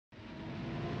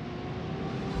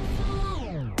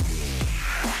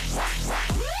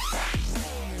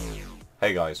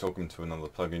Hey guys, welcome to another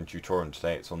plugin tutorial.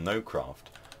 Today it's on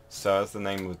NoCraft. So as the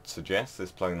name would suggest,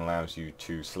 this plugin allows you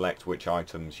to select which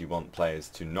items you want players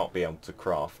to not be able to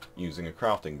craft using a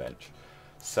crafting bench.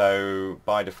 So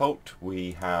by default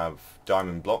we have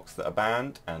diamond blocks that are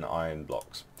banned and iron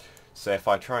blocks. So if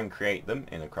I try and create them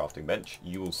in a crafting bench,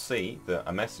 you will see that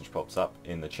a message pops up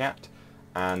in the chat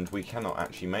and we cannot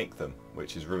actually make them,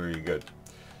 which is really, really good.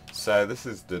 So this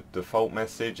is the default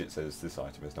message. It says this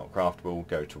item is not craftable,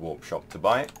 go to Warp Shop to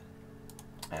buy it.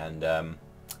 And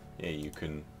yeah, you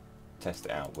can test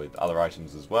it out with other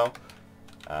items as well,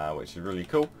 which is really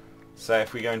cool. So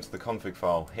if we go into the config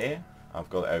file here, I've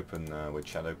got it open with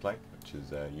Shadowplay, which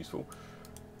is useful.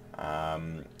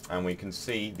 And we can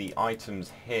see the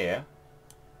items here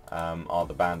are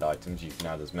the banned items. You can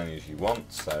add as many as you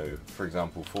want. So for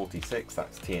example 46,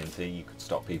 that's TNT. You could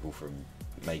stop people from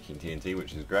making TNT,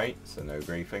 which is great, so no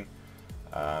griefing.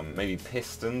 Maybe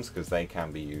pistons, because they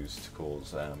can be used to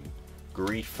cause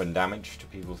grief and damage to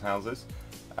people's houses.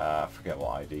 I forget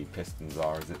what ID pistons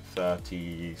are, is it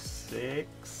 36,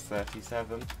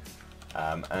 37?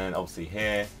 And then obviously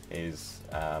here is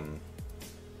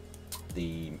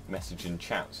the message in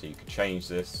chat, so you could change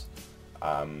this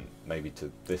maybe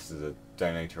to this is a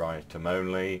donator item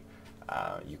only,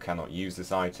 you cannot use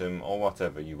this item, or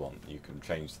whatever you want. You can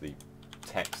change the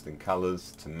text and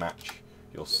colours to match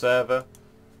your server,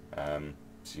 so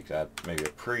you could add maybe a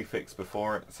prefix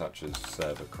before it, such as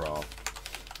server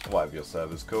craft, whatever your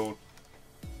server's called,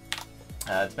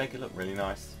 to make it look really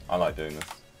nice. I like doing this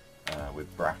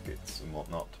with brackets and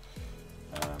whatnot.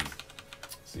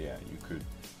 So yeah, you could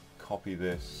copy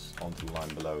this onto the line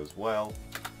below as well,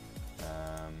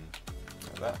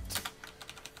 like that.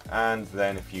 And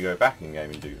then if you go back in game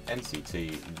and do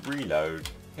NCT reload,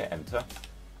 hit enter,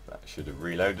 that should have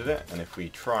reloaded it, and if we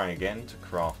try again to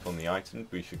craft on the item,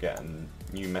 we should get a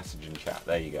new message in chat.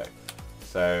 There you go.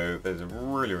 So there's a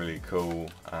really cool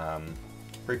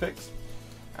prefix,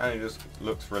 and it just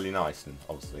looks really nice, and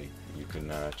obviously you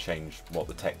can change what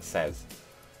the text says.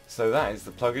 So that is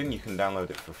the plugin. You can download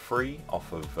it for free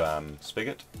off of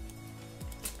Spigot.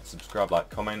 Subscribe, like,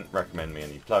 comment, recommend me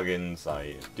any plugins.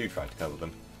 I do try to cover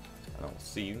them, and I'll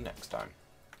see you next time.